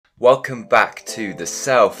Welcome back to the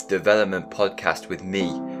Self-Development Podcast with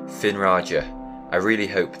me, Finn Raja. I really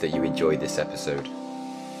hope that you enjoyed this episode.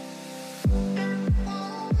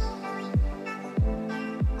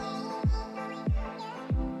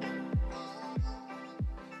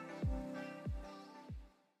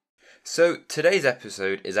 So today's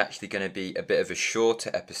episode is actually going to be a bit of a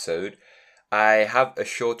shorter episode. I have a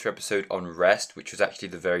shorter episode on rest, which was actually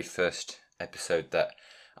the very first episode that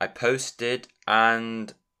I posted,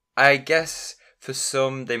 and I guess for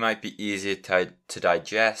some they might be easier to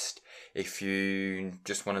digest. If you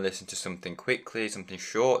just want to listen to something quickly, something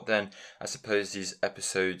short, then I suppose these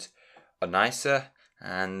episodes are nicer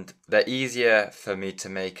and they're easier for me to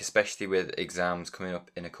make, especially with exams coming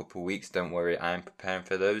up in a couple of weeks. Don't worry, I'm preparing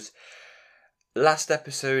for those. Last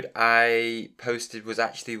episode I posted was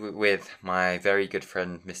actually with my very good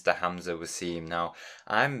friend Mr. Hamza Wasim. Now,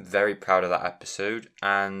 I'm very proud of that episode,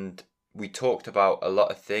 and we talked about a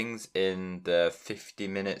lot of things in the 50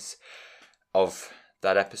 minutes of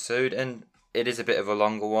that episode, and it is a bit of a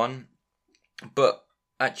longer one. But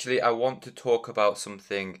actually, I want to talk about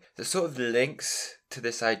something that sort of links to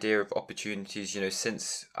this idea of opportunities.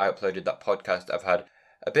 Since I uploaded that podcast, I've had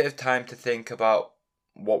a bit of time to think about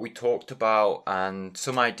what we talked about, and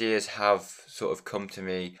some ideas have sort of come to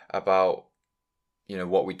me about,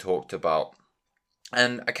 what we talked about.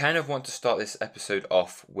 And I kind of want to start this episode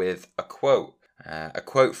off with a quote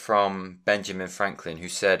from Benjamin Franklin, who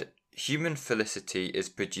said, "Human felicity is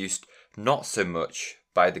produced not so much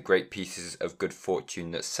by the great pieces of good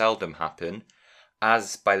fortune that seldom happen,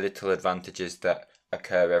 as by little advantages that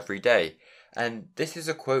occur every day." And this is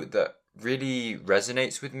a quote that really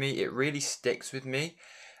resonates with me. It really sticks with me.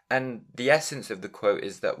 And the essence of the quote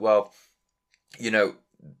is that,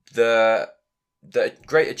 the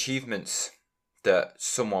great achievements that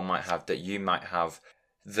someone might have, that you might have,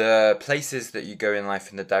 the places that you go in life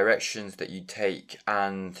and the directions that you take,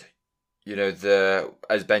 and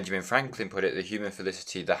as Benjamin Franklin put it, the human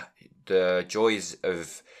felicity, the joys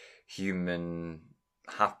of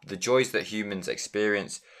the joys that humans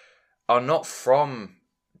experience are not from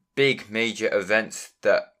big major events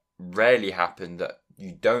that rarely happen, that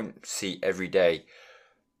you don't see every day,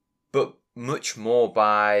 but much more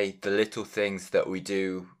by the little things that we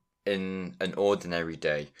do in an ordinary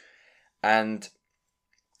day. And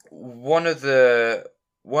one author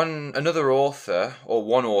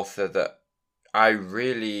that I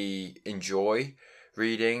really enjoy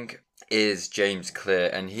reading is James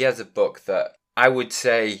Clear, and he has a book that I would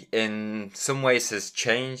say in some ways has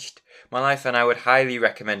changed my life, and I would highly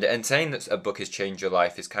recommend it. And saying that a book has changed your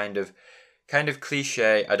life is kind of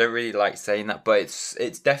cliche. I don't really like saying that, but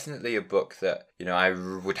it's definitely a book that I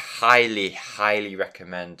would highly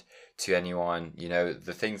recommend to anyone.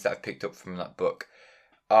 The things that I've picked up from that book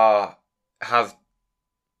have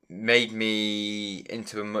made me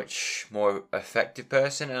into a much more effective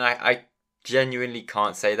person, and I genuinely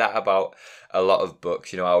can't say that about a lot of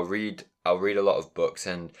books. I'll read a lot of books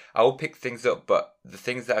and I will pick things up, but the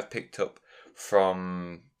things that I've picked up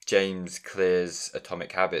from James Clear's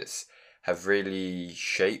Atomic Habits have really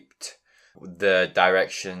shaped the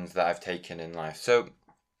directions that I've taken in life. So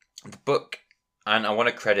the book, and I want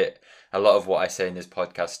to credit a lot of what I say in this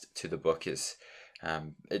podcast to the book, is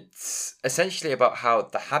it's essentially about how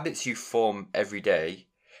the habits you form every day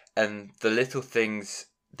and the little things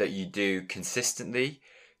that you do consistently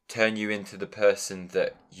turn you into the person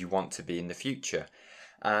that you want to be in the future.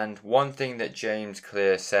 And one thing that James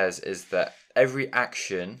Clear says is that every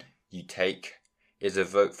action you take is a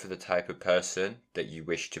vote for the type of person that you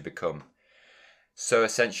wish to become. So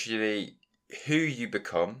essentially, who you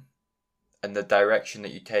become and the direction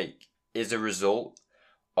that you take is a result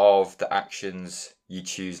of the actions you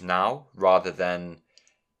choose now, rather than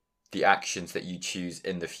the actions that you choose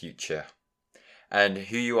in the future. And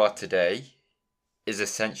who you are today is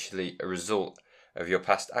essentially a result of your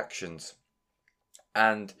past actions.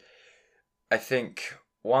 And I think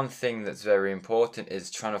one thing that's very important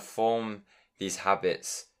is trying to form these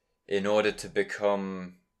habits in order to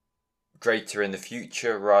become greater in the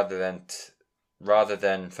future, rather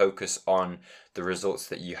than focus on the results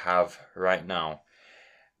that you have right now.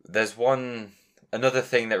 There's another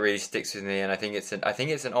thing that really sticks with me, and I think it's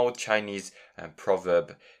an old Chinese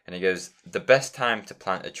proverb, and it goes, "The best time to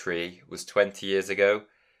plant a tree was 20 years ago.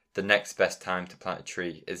 The next best time to plant a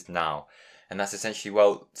tree is now." And that's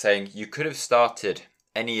essentially saying you could have started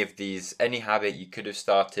any habit, you could have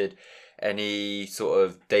started any sort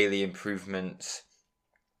of daily improvements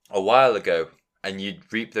a while ago, and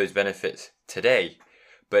you'd reap those benefits today.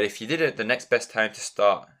 But if you didn't, the next best time to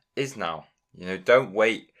start is now. Don't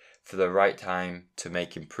wait for the right time to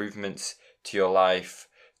make improvements to your life,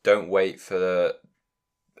 Don't wait for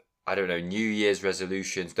New Year's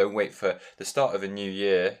resolutions. Don't wait for the start of a new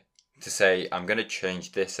year to say, I'm going to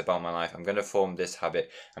change this about my life. I'm going to form this habit.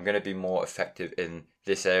 I'm going to be more effective in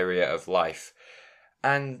this area of life.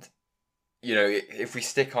 And, if we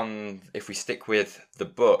stick with the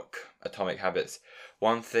book, Atomic Habits,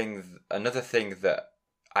 another thing that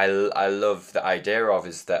I love the idea of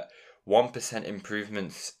is that 1%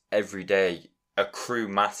 improvements every day accrue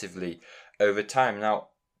massively over time. Now,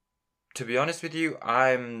 to be honest with you,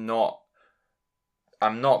 I'm not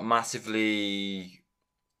massively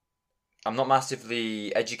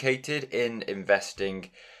educated in investing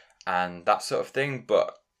and that sort of thing,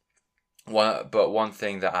 but one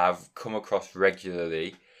thing that I've come across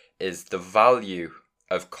regularly is the value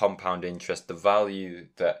of compound interest, the value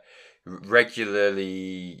that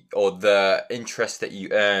regularly, or the interest that you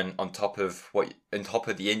earn on top of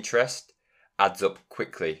the interest adds up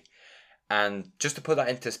quickly. And just to put that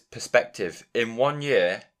into perspective, in 1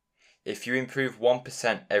 year, if you improve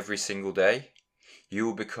 1% every single day, you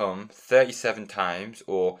will become 37 times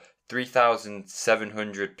or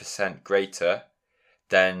 3,700% greater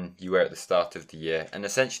than you were at the start of the year. And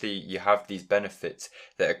essentially, you have these benefits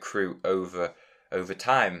that accrue over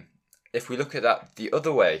time. If we look at that the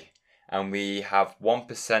other way, and we have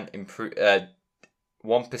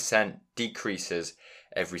 1% decreases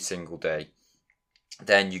every single day,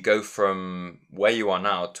 then you go from where you are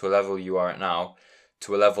now to a level you are at now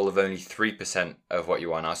to a level of only 3% of what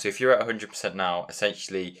you are now. So if you're at 100% now,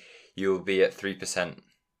 essentially you'll be at 3%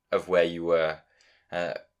 of where you were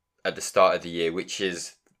at the start of the year, which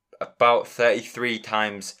is about 33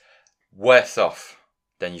 times worse off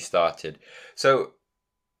than you started. So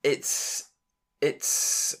it's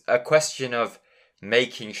a question of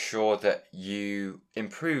making sure that you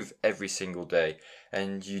improve every single day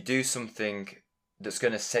and you do something that's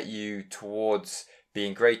going to set you towards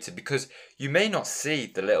being greater, because you may not see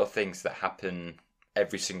the little things that happen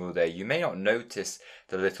every single day. You may not notice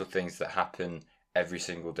the little things that happen every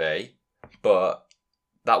single day, but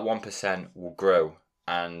that 1% will grow.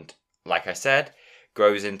 And like I said,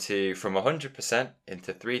 grows from 100%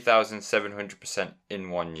 into 3,700%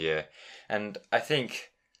 in 1 year. And I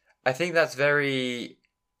think it's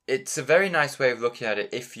a very nice way of looking at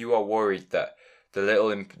it if you are worried that the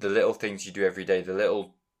little things you do every day, the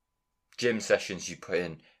little gym sessions you put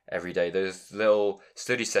in every day, those little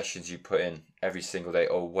study sessions you put in every single day,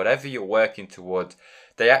 or whatever you're working towards,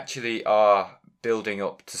 they actually are building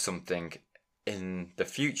up to something in the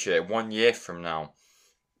future, 1 year from now.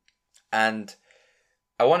 And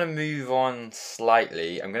I want to move on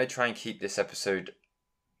slightly. I'm going to try and keep this episode.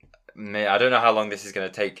 I don't know how long this is going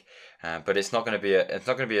to take, but it's not going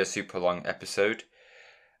to be a super long episode.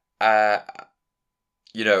 I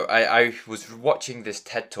was watching this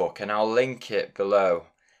TED Talk, and I'll link it below.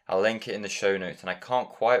 I'll link it in the show notes, and I can't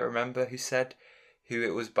quite remember who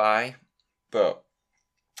it was by, but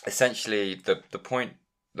essentially the point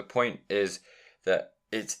is that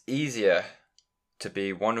it's easier to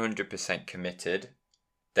be 100% committed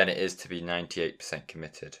than it is to be 98%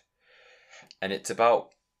 committed. And it's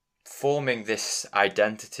about forming this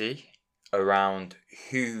identity around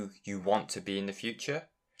who you want to be in the future,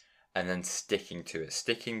 and then sticking to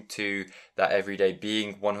that every day,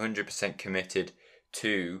 being 100% committed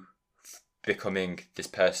to becoming this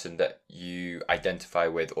person that you identify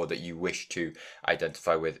with, or that you wish to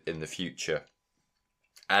identify with in the future.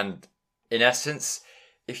 And in essence,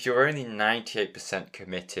 if you're only 98%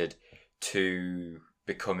 committed to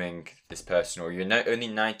becoming this person, or you're only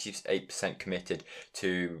 98% committed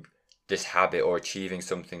to this habit or achieving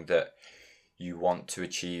something that you want to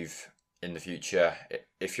achieve in the future,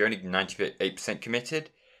 if you're only 98% committed,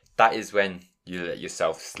 that is when you let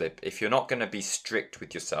yourself slip. If you're not going to be strict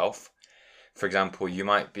with yourself, for example, you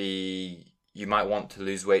might want to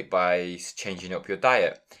lose weight by changing up your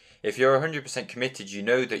diet. If you're 100% committed, you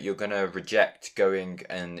know that you're going to reject going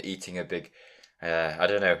and eating a big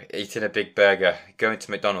burger, going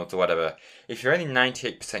to McDonald's or whatever. If you're only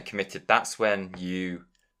 98% committed, that's when you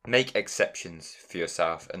make exceptions for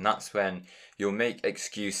yourself, and that's when you'll make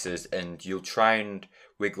excuses and you'll try and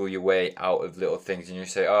wiggle your way out of little things, and you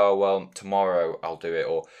say, oh well, tomorrow I'll do it,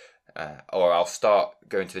 or I'll start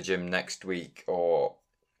going to the gym next week, or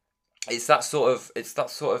it's that sort of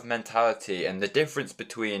mentality. And the difference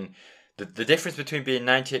between being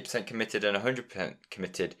 98% committed and 100%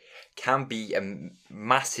 committed can be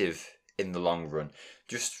massive in the long run.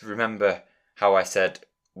 Just remember how I said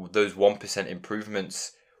those 1%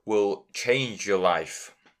 improvements will change your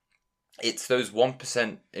life. It's those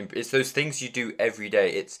 1%, it's those things you do every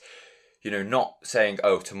day. It's, not saying,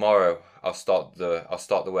 oh, tomorrow I'll start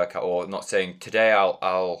the workout, or not saying today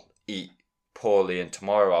I'll eat poorly and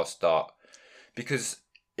tomorrow I'll start, because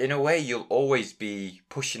in a way you'll always be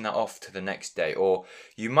pushing that off to the next day, or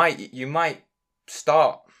you might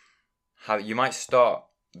start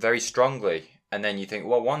very strongly, and then you think,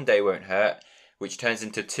 well, one day won't hurt, which turns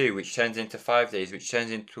into 2, which turns into 5 days, which turns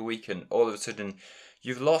into a week, and all of a sudden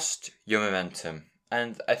you've lost your momentum.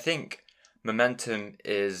 And I think momentum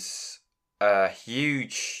is a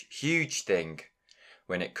huge thing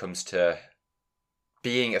when it comes to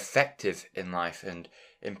being effective in life and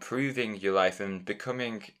improving your life and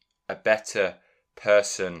becoming a better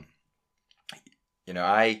person.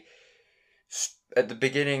 At the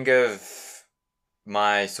beginning of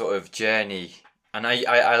my sort of journey, and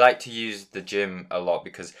I like to use the gym a lot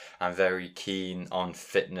because I'm very keen on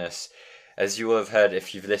fitness. As you will have heard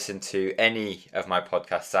if you've listened to any of my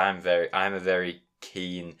podcasts, I'm a very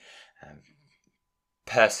keen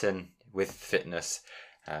person with fitness,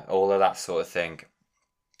 all of that sort of thing.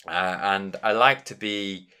 And I like to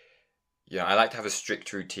have a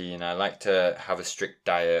strict routine. I like to have a strict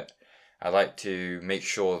diet. I like to make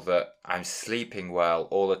sure that I'm sleeping well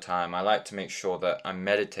all the time. I like to make sure that I'm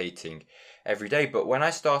meditating every day. But when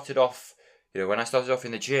I started off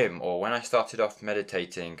in the gym, or when I started off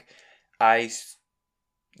meditating, I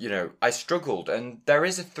struggled. And there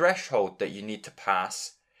is a threshold that you need to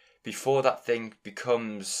pass before that thing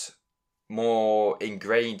becomes more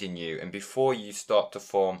ingrained in you, and before you start to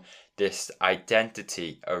form this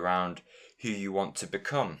identity around who you want to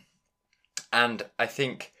become. And I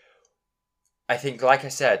think like I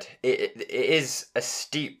said, it is a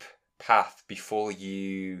steep path before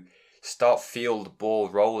you feel the ball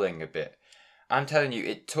rolling a bit. I'm telling you,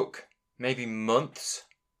 it took maybe months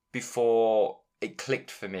before it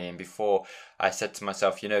clicked for me, and before I said to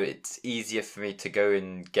myself, it's easier for me to go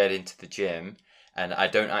and get into the gym, and I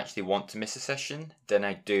don't actually want to miss a session than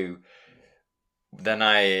I do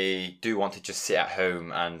want to just sit at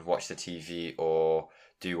home and watch the TV or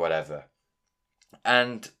do whatever.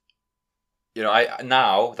 And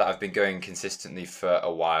now that I've been going consistently for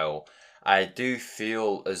a while, I do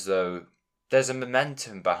feel as though there's a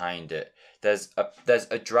momentum behind it. There's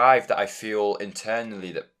a drive that I feel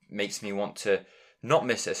internally that makes me want to not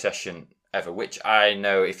miss a session ever, which I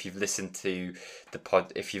know if you've listened to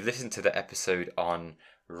the episode on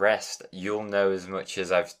rest, you'll know as much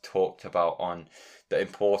as I've talked about on the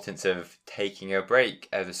importance of taking a break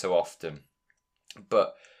ever so often.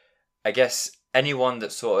 But I guess anyone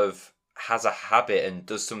that sort of has a habit and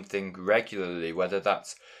does something regularly, whether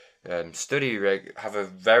that's have a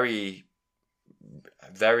very,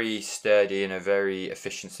 very sturdy and a very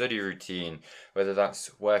efficient study routine, whether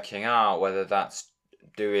that's working out, whether that's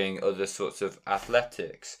doing other sorts of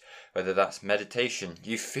athletics, whether that's meditation,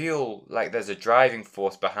 you feel like there's a driving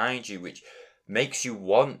force behind you which makes you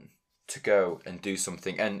want to go and do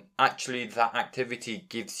something. And actually that activity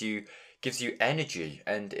gives you energy,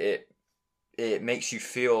 and it makes you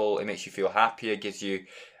feel happier, gives you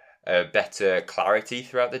a better clarity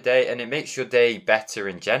throughout the day, and it makes your day better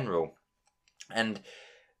in general. And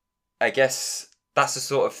I guess that's the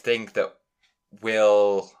sort of thing that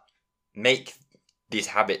will make these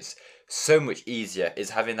habits so much easier,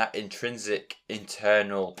 is having that intrinsic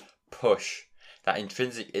internal push, that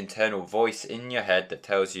intrinsic internal voice in your head that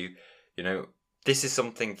tells you, this is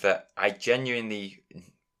something that I genuinely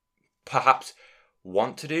perhaps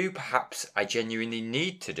want to do, perhaps I genuinely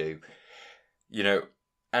need to do,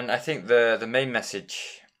 and I think the main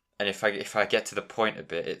message, and if I get to the point a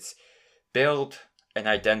bit, it's build an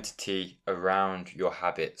identity around your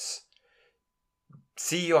habits.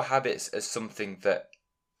 See your habits as something that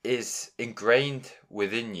is ingrained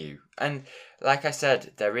within you. And like I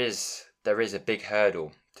said, there is a big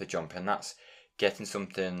hurdle to jump, and that's getting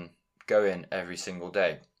something going every single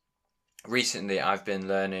day. Recently I've been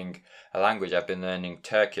learning a language. I've been learning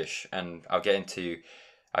Turkish, and I'll get into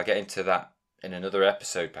that in another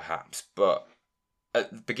episode perhaps. But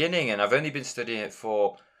at the beginning, and I've only been studying it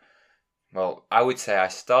for, well, I would say I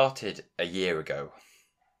started a year ago,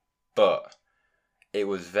 but it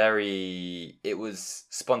was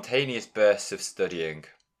spontaneous bursts of studying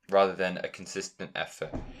rather than a consistent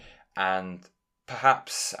effort. And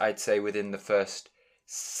perhaps I'd say within the first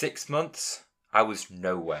 6 months, I was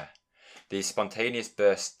nowhere. These spontaneous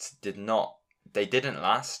bursts didn't last.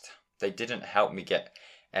 They didn't help me get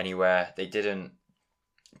anywhere. They didn't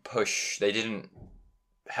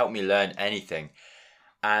help me learn anything.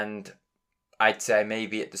 And I'd say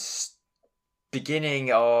maybe at the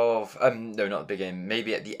beginning of,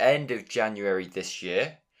 maybe at the end of January this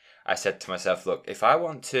year, I said to myself, look, if I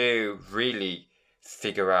want to really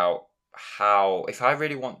figure out if I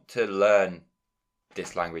really want to learn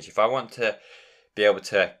this language, if I want to be able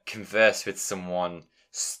to converse with someone,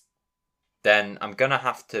 then I'm going to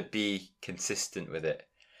have to be consistent with it.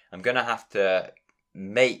 I'm going to have to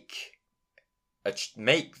make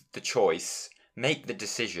the choice, make the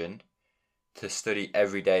decision to study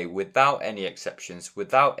every day without any exceptions,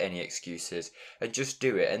 without any excuses, and just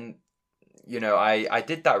do it. And I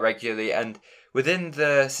did that regularly, and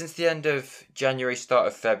since the end of January, start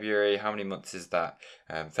of February, how many months is that?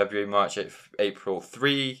 February, March, April,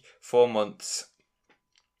 3-4 months.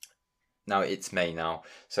 Now it's May now.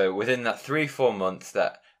 So within that 3-4 months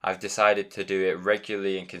that I've decided to do it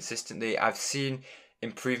regularly and consistently, I've seen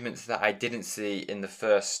improvements that I didn't see in the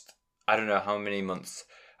first, I don't know how many months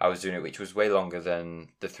I was doing it, which was way longer than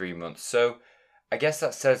the 3 months. So I guess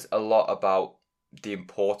that says a lot about the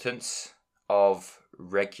importance of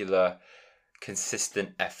regular,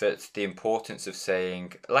 consistent efforts, the importance of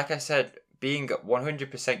saying, like I said, being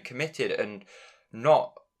 100% committed and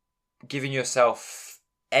not giving yourself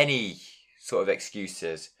any sort of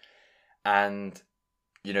excuses, and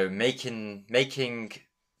making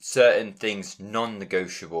certain things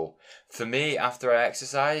non-negotiable. For me, after I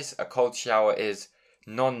exercise, a cold shower is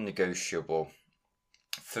non-negotiable.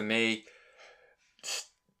 For me,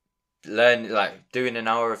 doing an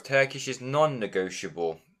hour of Turkish is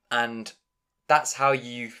non-negotiable, and that's how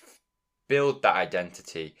you build that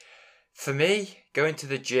identity. For me, going to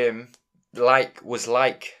the gym was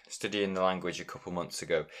like studying the language a couple months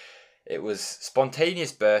ago. It was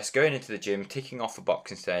spontaneous burst, going into the gym, ticking off a box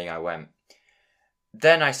and saying I went.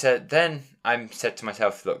 Then I said to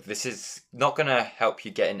myself, look, this is not going to help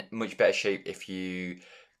you get in much better shape if you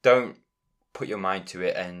don't put your mind to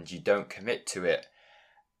it and you don't commit to it.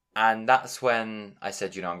 And that's when I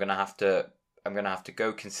said, I'm going to have to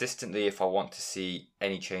go consistently if I want to see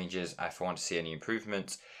any changes, if I want to see any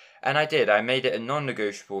improvements. And I did. I made it a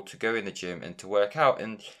non-negotiable to go in the gym and to work out.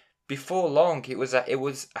 And before long, it was a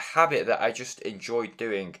habit that I just enjoyed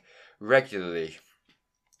doing regularly.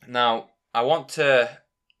 Now, I want to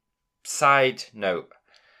side note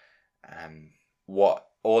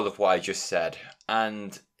all of what I just said,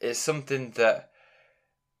 and it's something that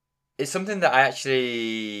I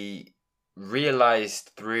actually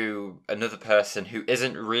realized through another person who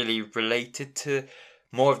isn't really related to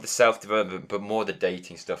more of the self-development, but more the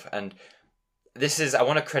dating stuff. And I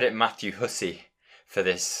want to credit Matthew Hussey for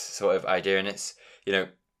this sort of idea, and it's,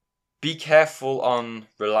 be careful on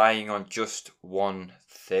relying on just one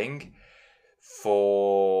thing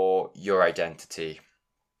for your identity,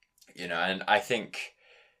 and I think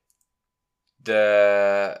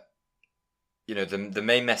the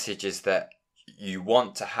main message is that you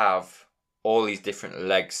want to have all these different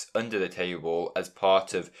legs under the table as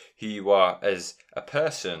part of who you are as a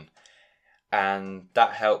person, and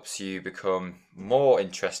that helps you become more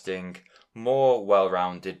interesting, more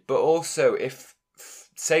well-rounded. But also,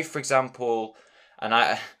 say for example, and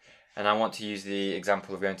I want to use the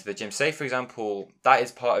example of going to the gym. Say, for example, that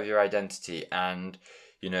is part of your identity, and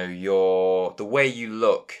the way you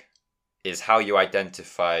look is how you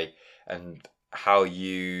identify and how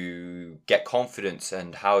you get confidence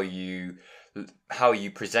and how you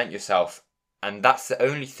present yourself, and that's the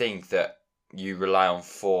only thing that you rely on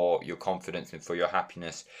for your confidence and for your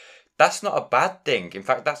happiness. That's not a bad thing. In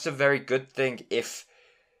fact, that's a very good thing. It's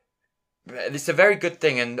a very good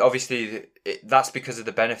thing, and obviously that's because of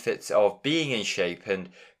the benefits of being in shape and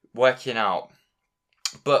working out.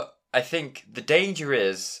 But I think the danger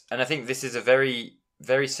is, and I think this is a very,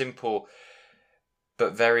 very simple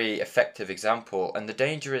but very effective example, and the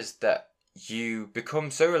danger is that you become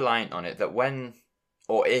so reliant on it that when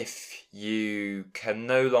or if you can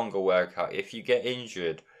no longer work out, if you get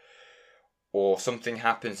injured or something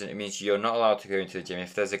happens and it means you're not allowed to go into the gym,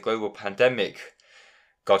 if there's a global pandemic,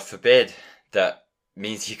 God forbid, that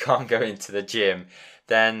means you can't go into the gym,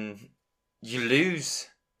 then you lose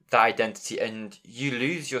that identity and you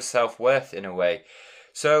lose your self-worth in a way.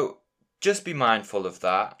 So just be mindful of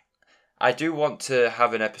that. I do want to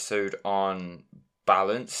have an episode on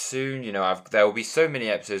balance soon. There will be so many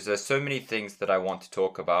episodes. There's so many things that I want to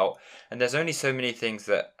talk about, and there's only so many things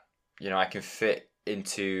that I can fit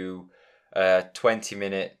into a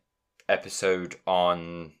 20-minute episode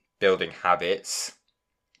on building habits.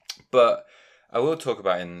 But I will talk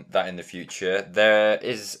about that in the future. There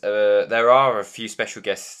are a few special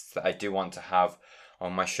guests that I do want to have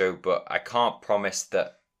on my show, but I can't promise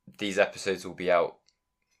that these episodes will be out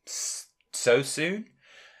so soon.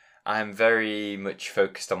 I'm very much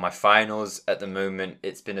focused on my finals at the moment.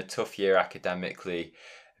 It's been a tough year academically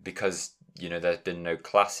because there's been no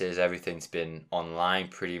classes. Everything's been online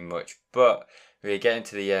pretty much. But we're getting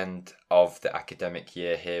to the end of the academic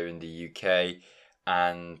year here in the UK,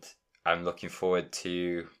 and I'm looking forward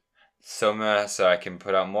to summer so I can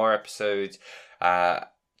put out more episodes.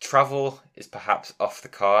 Travel is perhaps off the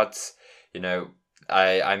cards.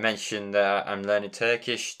 I mentioned that I'm learning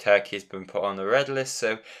Turkish. Turkey's been put on the red list,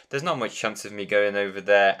 so there's not much chance of me going over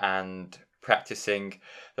there and practicing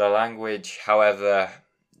the language. However,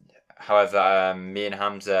 me and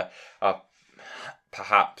Hamza are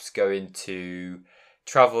perhaps going to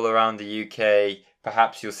travel around the UK.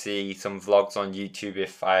 Perhaps you'll see some vlogs on YouTube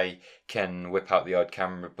if I can whip out the odd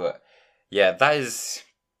camera. But yeah, that is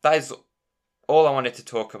all I wanted to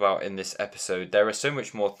talk about in this episode. There are so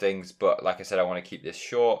much more things, but like I said, I want to keep this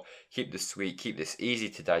short, keep this sweet, keep this easy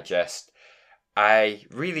to digest. I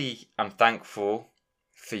really am thankful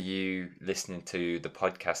for you listening to the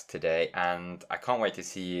podcast today, and I can't wait to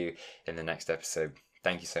see you in the next episode.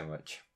 Thank you so much.